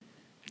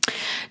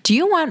Do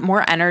you want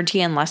more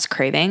energy and less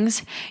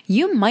cravings?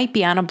 You might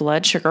be on a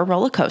blood sugar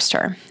roller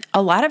coaster.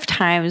 A lot of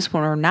times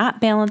when we're not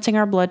balancing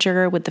our blood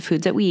sugar with the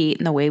foods that we eat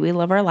and the way we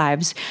live our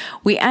lives,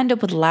 we end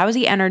up with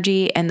lousy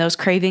energy and those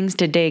cravings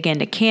to dig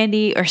into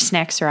candy or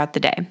snacks throughout the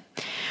day.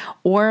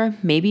 Or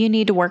maybe you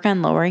need to work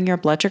on lowering your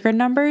blood sugar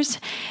numbers.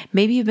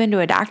 Maybe you've been to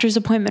a doctor's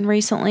appointment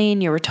recently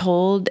and you were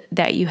told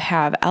that you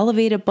have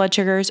elevated blood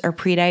sugars or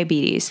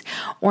prediabetes.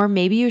 Or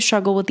maybe you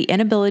struggle with the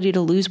inability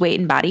to lose weight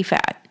and body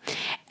fat.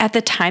 At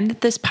the time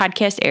that this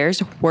podcast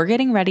airs, we're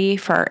getting ready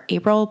for our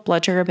April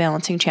Blood Sugar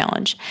Balancing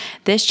Challenge.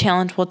 This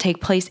challenge will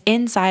take place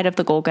inside of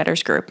the Goal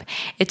Getters group.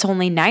 It's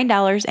only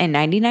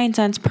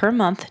 $9.99 per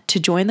month to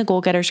join the Goal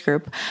Getters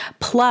group.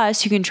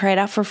 Plus, you can try it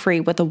out for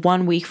free with a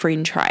 1-week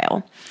free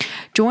trial.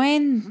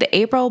 Join the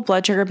April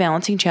Blood Sugar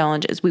Balancing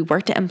Challenge as we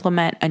work to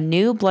implement a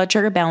new blood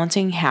sugar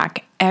balancing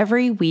hack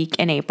every week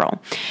in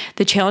April.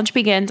 The challenge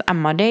begins on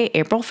Monday,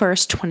 April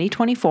 1st,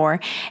 2024,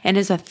 and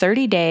is a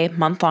 30-day,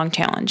 month-long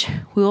challenge.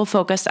 We will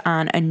focus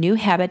on a new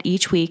habit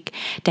each week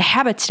to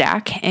habit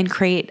stack and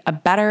create a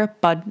better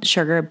blood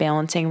sugar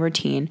balancing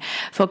routine,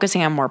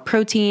 focusing on more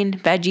protein,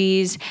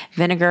 veggies,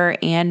 vinegar,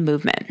 and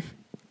movement.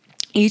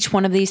 Each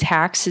one of these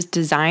hacks is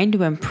designed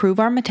to improve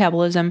our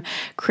metabolism,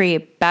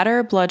 create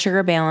better blood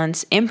sugar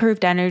balance,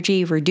 improved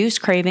energy, reduce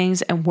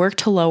cravings, and work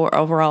to lower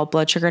overall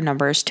blood sugar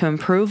numbers to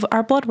improve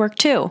our blood work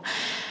too.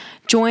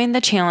 Join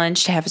the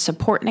challenge to have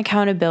support and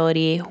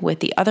accountability with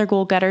the other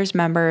Goal Getters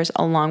members,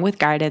 along with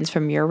guidance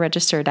from your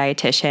registered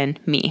dietitian,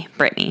 me,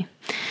 Brittany.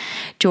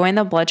 Join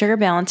the Blood Sugar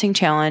Balancing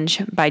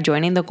Challenge by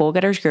joining the Goal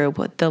Getters group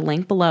with the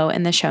link below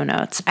in the show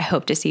notes. I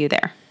hope to see you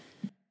there.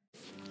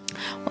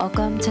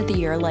 Welcome to the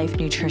Your Life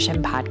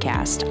Nutrition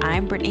Podcast.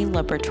 I'm Brittany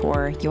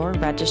Liberatore, your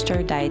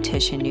registered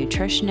dietitian,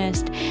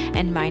 nutritionist,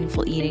 and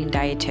mindful eating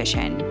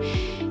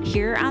dietitian.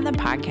 Here on the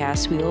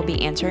podcast, we will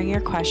be answering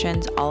your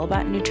questions all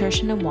about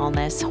nutrition and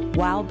wellness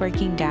while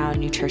breaking down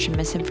nutrition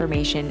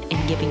misinformation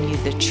and giving you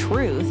the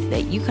truth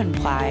that you can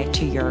apply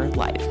to your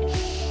life.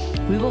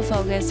 We will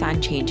focus on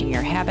changing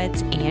your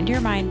habits and your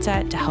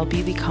mindset to help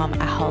you become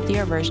a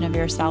healthier version of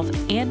yourself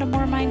and a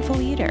more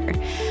mindful eater.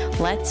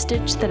 Let's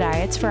ditch the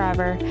diets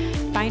forever,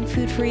 find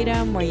food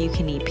freedom where you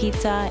can eat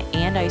pizza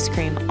and ice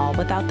cream all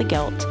without the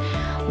guilt,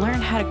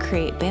 learn how to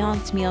create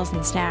balanced meals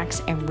and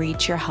snacks, and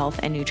reach your health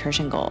and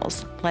nutrition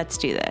goals. Let's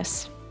do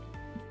this.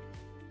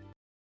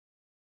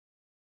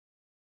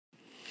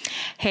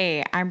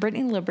 Hey, I'm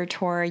Brittany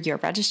Liberatore, your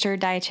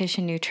registered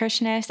dietitian,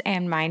 nutritionist,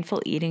 and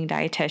mindful eating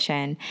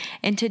dietitian.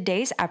 In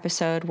today's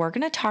episode, we're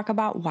going to talk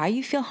about why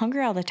you feel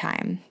hungry all the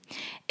time.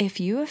 If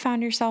you have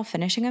found yourself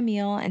finishing a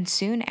meal and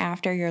soon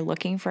after you're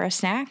looking for a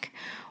snack,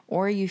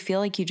 or you feel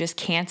like you just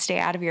can't stay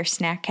out of your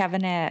snack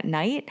cabinet at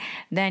night,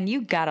 then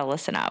you gotta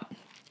listen up.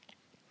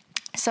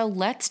 So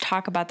let's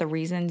talk about the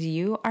reasons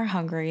you are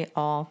hungry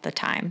all the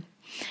time.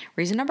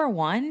 Reason number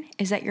 1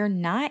 is that you're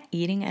not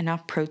eating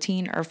enough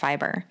protein or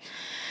fiber.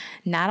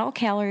 Not all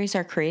calories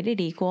are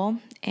created equal,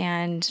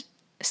 and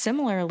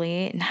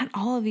similarly, not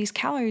all of these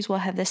calories will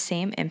have the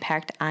same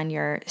impact on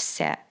your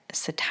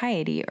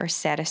satiety or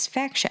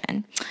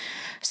satisfaction.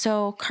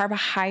 So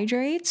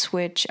carbohydrates,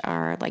 which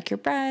are like your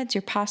breads,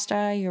 your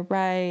pasta, your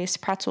rice,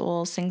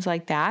 pretzels, things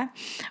like that,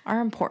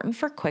 are important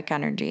for quick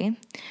energy,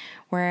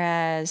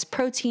 whereas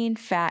protein,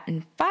 fat,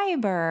 and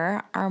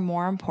fiber are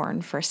more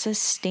important for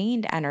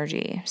sustained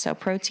energy. So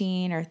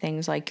protein are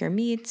things like your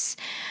meats,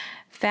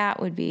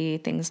 fat would be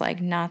things like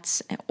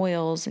nuts,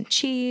 oils, and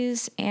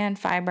cheese, and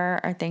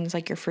fiber are things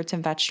like your fruits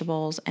and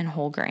vegetables and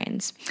whole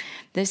grains.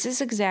 This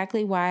is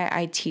exactly why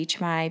I teach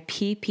my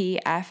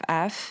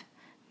PPFF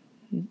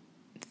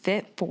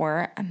Fit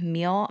for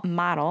Meal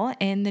model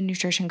in the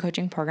nutrition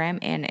coaching program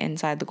and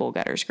inside the Goal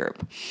Getters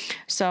group.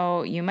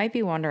 So you might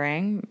be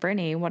wondering,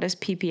 Brittany, what does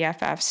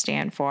PPFF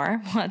stand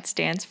for? Well, it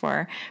stands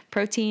for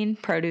protein,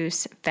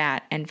 produce,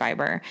 fat, and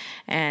fiber.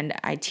 And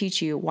I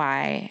teach you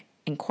why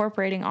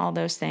incorporating all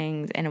those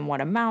things and in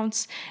what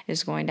amounts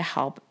is going to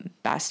help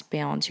best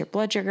balance your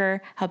blood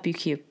sugar, help you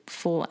keep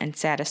full and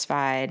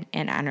satisfied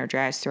and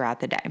energized throughout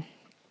the day.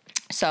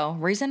 So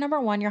reason number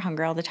 1 you're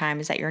hungry all the time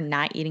is that you're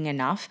not eating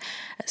enough,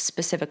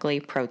 specifically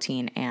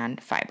protein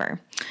and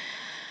fiber.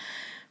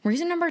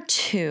 Reason number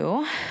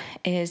 2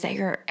 is that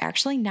you're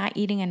actually not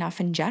eating enough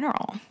in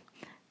general.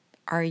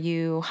 Are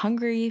you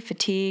hungry,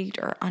 fatigued,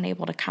 or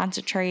unable to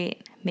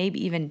concentrate,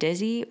 maybe even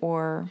dizzy,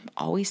 or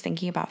always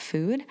thinking about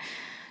food?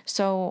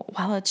 So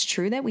while it's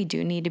true that we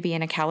do need to be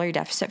in a calorie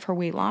deficit for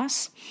weight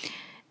loss,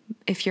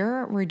 if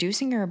you're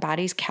reducing your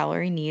body's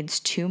calorie needs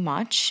too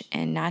much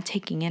and not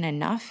taking in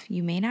enough,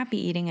 you may not be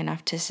eating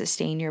enough to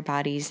sustain your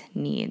body's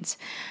needs.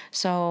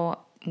 So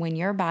when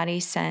your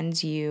body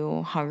sends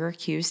you hunger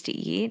cues to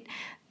eat,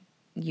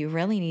 you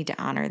really need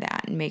to honor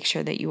that and make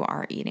sure that you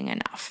are eating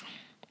enough.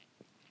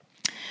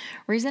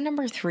 Reason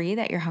number 3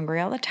 that you're hungry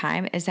all the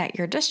time is that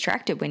you're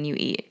distracted when you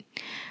eat.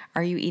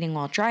 Are you eating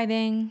while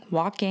driving,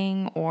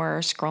 walking,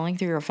 or scrolling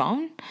through your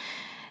phone?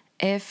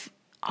 If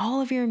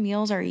all of your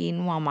meals are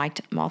eaten while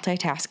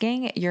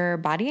multitasking, your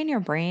body and your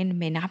brain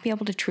may not be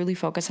able to truly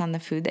focus on the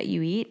food that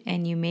you eat,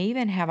 and you may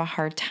even have a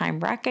hard time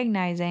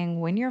recognizing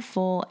when you're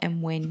full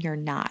and when you're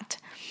not.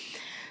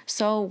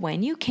 So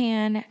when you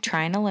can,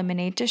 try and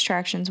eliminate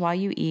distractions while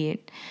you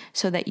eat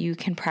so that you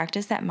can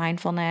practice that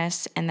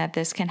mindfulness, and that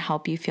this can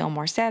help you feel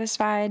more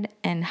satisfied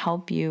and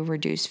help you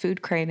reduce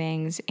food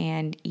cravings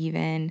and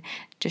even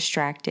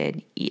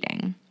distracted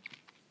eating.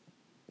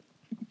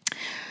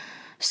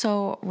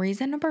 So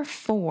reason number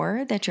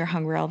 4 that you're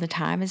hungry all the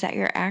time is that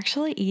you're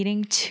actually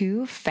eating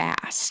too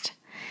fast.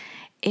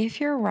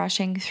 If you're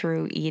rushing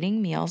through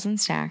eating meals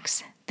and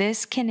snacks,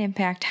 this can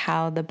impact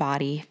how the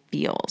body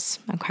feels,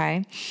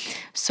 okay?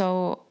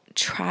 So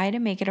try to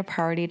make it a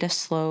priority to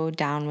slow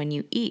down when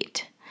you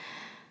eat.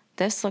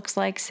 This looks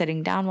like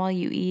sitting down while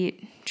you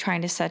eat,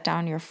 trying to set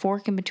down your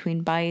fork in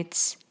between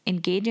bites,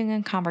 engaging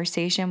in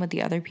conversation with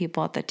the other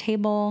people at the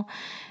table,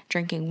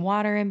 drinking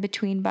water in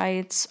between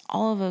bites.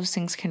 All of those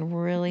things can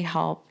really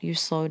help you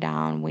slow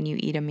down when you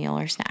eat a meal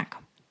or snack.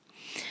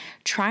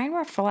 Try and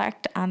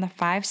reflect on the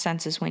 5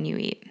 senses when you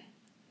eat,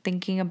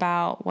 thinking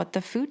about what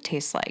the food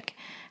tastes like,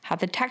 how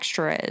the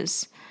texture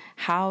is,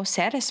 how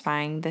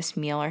satisfying this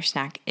meal or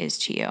snack is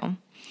to you.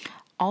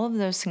 All of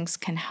those things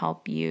can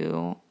help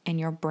you and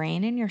your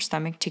brain and your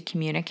stomach to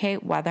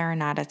communicate whether or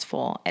not it's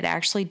full. It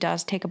actually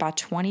does take about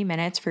 20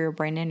 minutes for your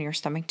brain and your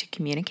stomach to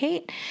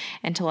communicate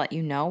and to let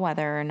you know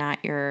whether or not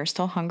you're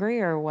still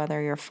hungry or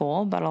whether you're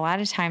full. But a lot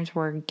of times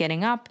we're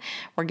getting up,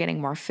 we're getting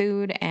more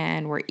food,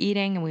 and we're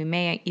eating, and we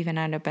may even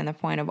end up in the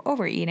point of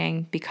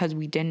overeating because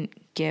we didn't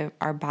give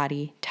our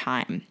body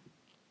time.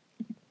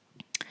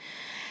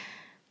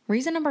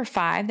 Reason number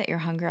 5 that you're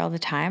hungry all the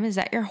time is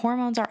that your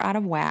hormones are out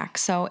of whack.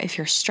 So if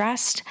you're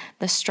stressed,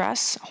 the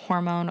stress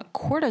hormone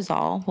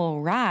cortisol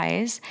will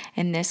rise,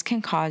 and this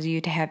can cause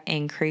you to have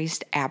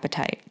increased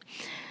appetite.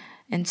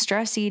 And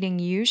stress eating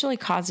usually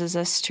causes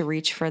us to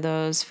reach for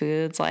those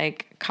foods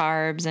like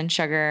carbs and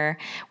sugar,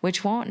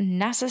 which won't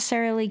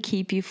necessarily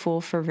keep you full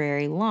for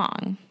very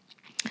long.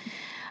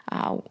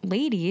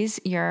 Ladies,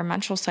 your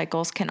menstrual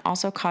cycles can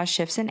also cause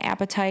shifts in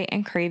appetite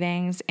and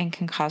cravings and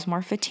can cause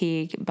more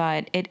fatigue,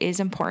 but it is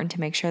important to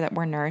make sure that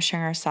we're nourishing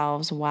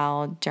ourselves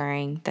well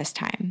during this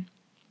time.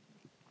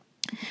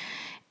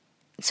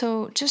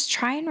 So just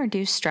try and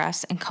reduce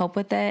stress and cope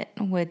with it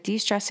with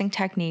de-stressing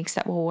techniques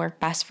that will work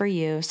best for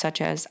you, such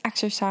as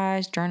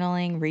exercise,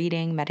 journaling,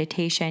 reading,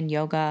 meditation,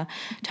 yoga,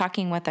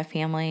 talking with a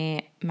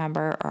family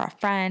member or a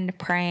friend,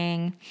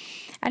 praying.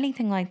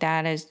 Anything like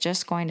that is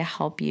just going to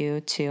help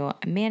you to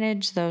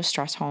manage those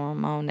stress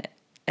hormones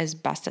as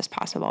best as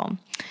possible.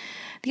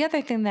 The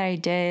other thing that I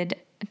did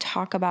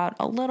talk about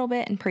a little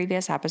bit in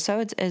previous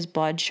episodes is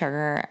blood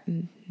sugar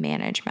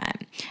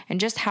management and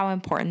just how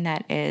important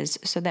that is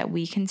so that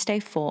we can stay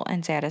full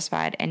and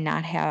satisfied and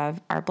not have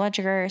our blood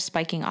sugar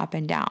spiking up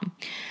and down.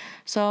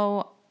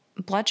 So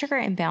blood sugar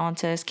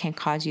imbalances can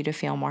cause you to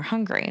feel more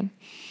hungry.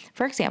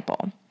 For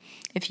example,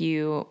 if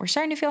you were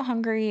starting to feel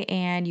hungry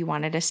and you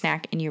wanted a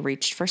snack and you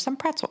reached for some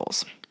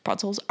pretzels.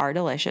 Pretzels are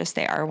delicious.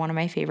 They are one of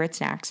my favorite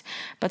snacks,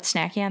 but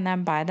snacking on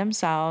them by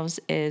themselves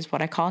is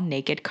what I call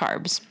naked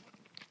carbs.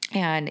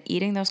 And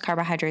eating those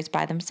carbohydrates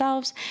by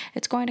themselves,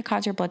 it's going to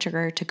cause your blood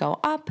sugar to go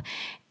up,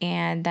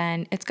 and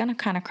then it's going to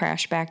kind of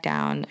crash back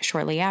down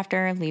shortly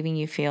after, leaving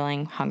you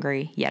feeling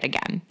hungry yet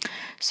again.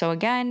 So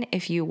again,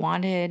 if you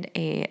wanted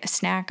a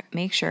snack,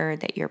 make sure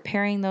that you're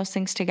pairing those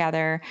things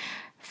together.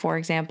 For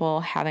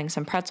example, having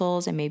some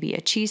pretzels and maybe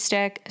a cheese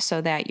stick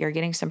so that you're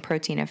getting some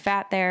protein and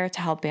fat there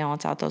to help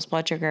balance out those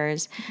blood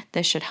sugars.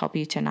 This should help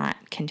you to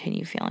not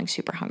continue feeling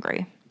super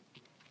hungry.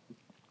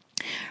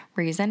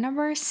 Reason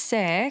number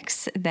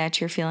 6 that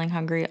you're feeling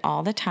hungry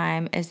all the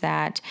time is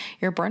that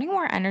you're burning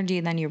more energy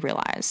than you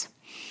realize.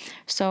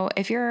 So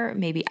if you're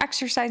maybe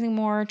exercising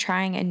more,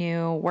 trying a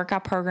new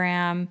workout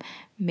program,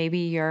 maybe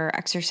you're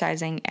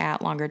exercising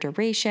at longer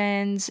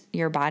durations,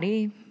 your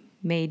body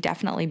may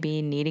definitely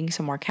be needing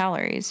some more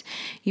calories.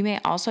 You may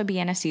also be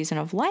in a season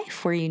of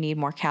life where you need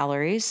more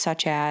calories,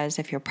 such as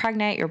if you're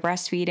pregnant, you're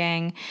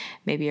breastfeeding,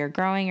 maybe you're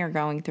growing or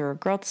going through a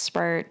growth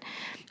spurt.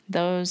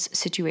 Those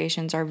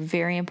situations are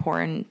very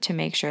important to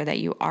make sure that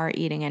you are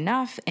eating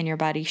enough, and your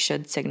body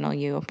should signal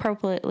you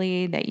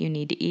appropriately that you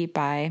need to eat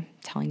by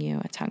telling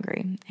you it's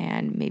hungry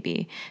and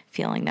maybe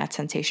feeling that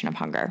sensation of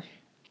hunger.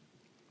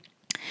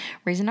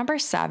 Reason number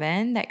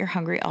 7 that you're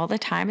hungry all the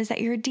time is that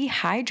you're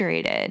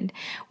dehydrated.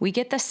 We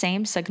get the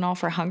same signal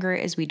for hunger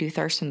as we do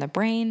thirst in the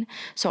brain,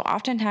 so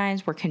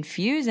oftentimes we're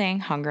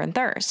confusing hunger and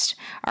thirst.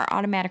 Our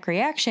automatic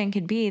reaction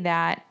could be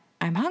that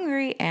I'm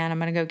hungry and I'm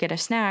going to go get a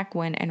snack,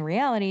 when in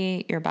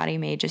reality, your body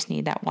may just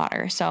need that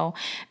water. So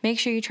make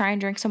sure you try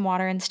and drink some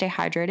water and stay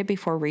hydrated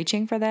before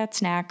reaching for that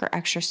snack or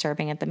extra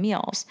serving at the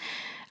meals.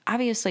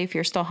 Obviously, if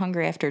you're still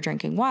hungry after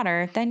drinking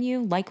water, then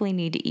you likely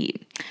need to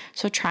eat.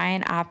 So try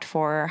and opt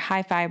for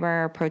high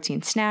fiber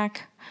protein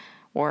snack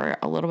or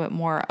a little bit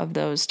more of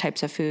those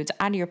types of foods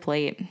onto your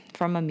plate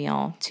from a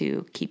meal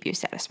to keep you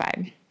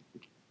satisfied.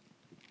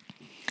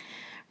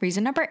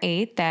 Reason number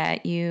 8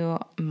 that you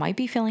might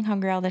be feeling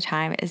hungry all the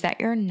time is that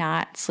you're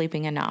not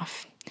sleeping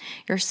enough.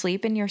 Your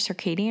sleep and your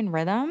circadian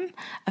rhythm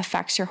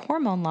affects your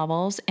hormone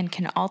levels and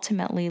can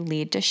ultimately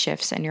lead to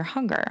shifts in your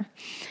hunger.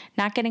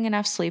 Not getting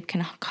enough sleep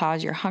can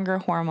cause your hunger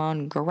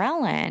hormone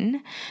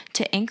ghrelin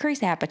to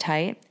increase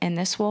appetite, and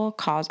this will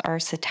cause our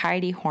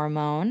satiety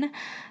hormone,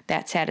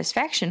 that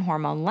satisfaction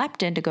hormone,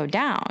 leptin, to go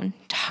down.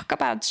 Talk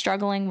about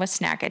struggling with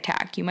snack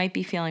attack. You might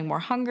be feeling more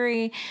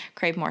hungry,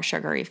 crave more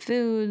sugary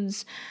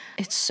foods.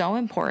 It's so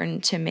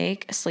important to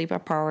make sleep a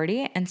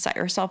priority and set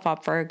yourself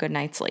up for a good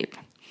night's sleep.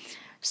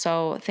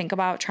 So think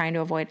about trying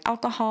to avoid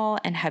alcohol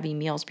and heavy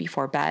meals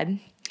before bed.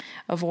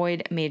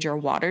 Avoid major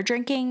water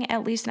drinking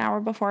at least an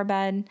hour before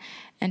bed,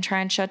 and try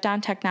and shut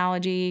down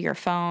technology, your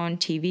phone,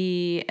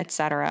 TV,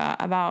 etc.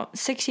 about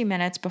 60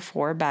 minutes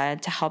before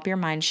bed to help your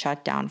mind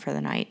shut down for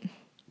the night.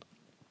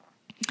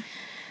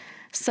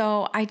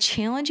 So I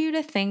challenge you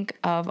to think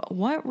of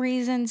what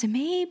reasons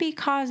may be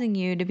causing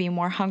you to be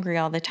more hungry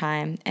all the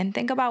time, and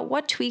think about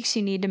what tweaks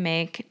you need to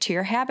make to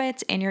your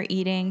habits and your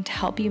eating to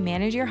help you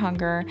manage your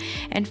hunger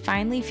and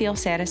finally feel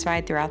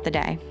satisfied throughout the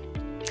day.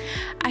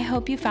 I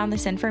hope you found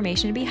this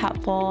information to be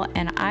helpful,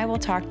 and I will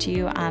talk to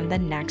you on the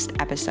next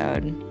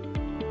episode.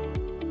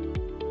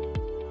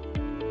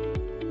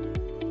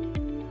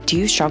 Do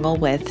you struggle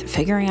with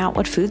figuring out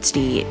what foods to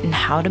eat and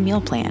how to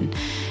meal plan?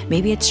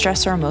 Maybe it's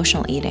stress or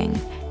emotional eating,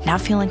 not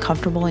feeling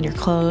comfortable in your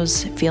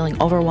clothes, feeling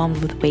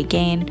overwhelmed with weight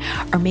gain,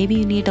 or maybe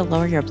you need to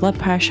lower your blood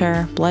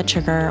pressure, blood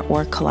sugar,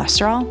 or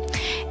cholesterol?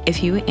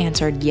 If you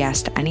answered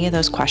yes to any of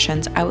those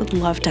questions, I would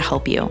love to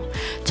help you.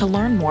 To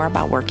learn more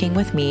about working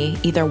with me,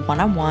 either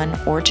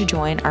one-on-one or to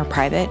join our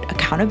private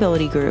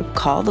accountability group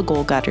called the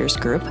Goal Getters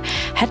Group,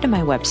 head to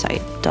my website,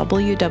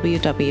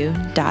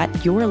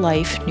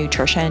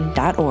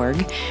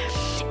 www.yourlifenutrition.org.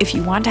 If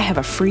you want to have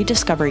a free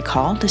discovery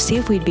call to see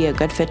if we'd be a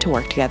good fit to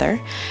work together,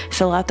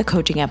 fill out the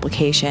coaching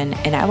application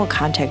and I will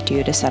contact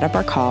you to set up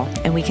our call,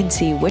 and we can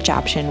see which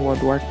option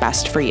would work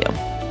best for you.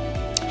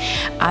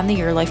 On the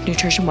Your Life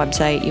Nutrition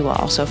website, you will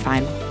also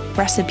find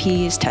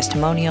recipes,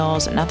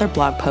 testimonials, and other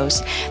blog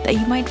posts that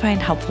you might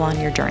find helpful on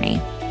your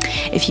journey.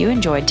 If you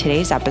enjoyed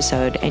today's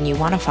episode and you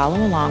want to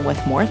follow along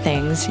with more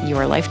things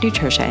Your Life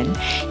Nutrition,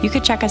 you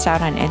could check us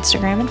out on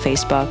Instagram and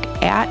Facebook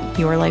at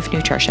Your Life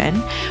Nutrition,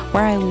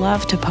 where I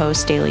love to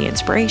post daily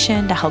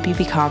inspiration to help you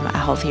become a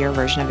healthier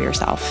version of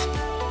yourself.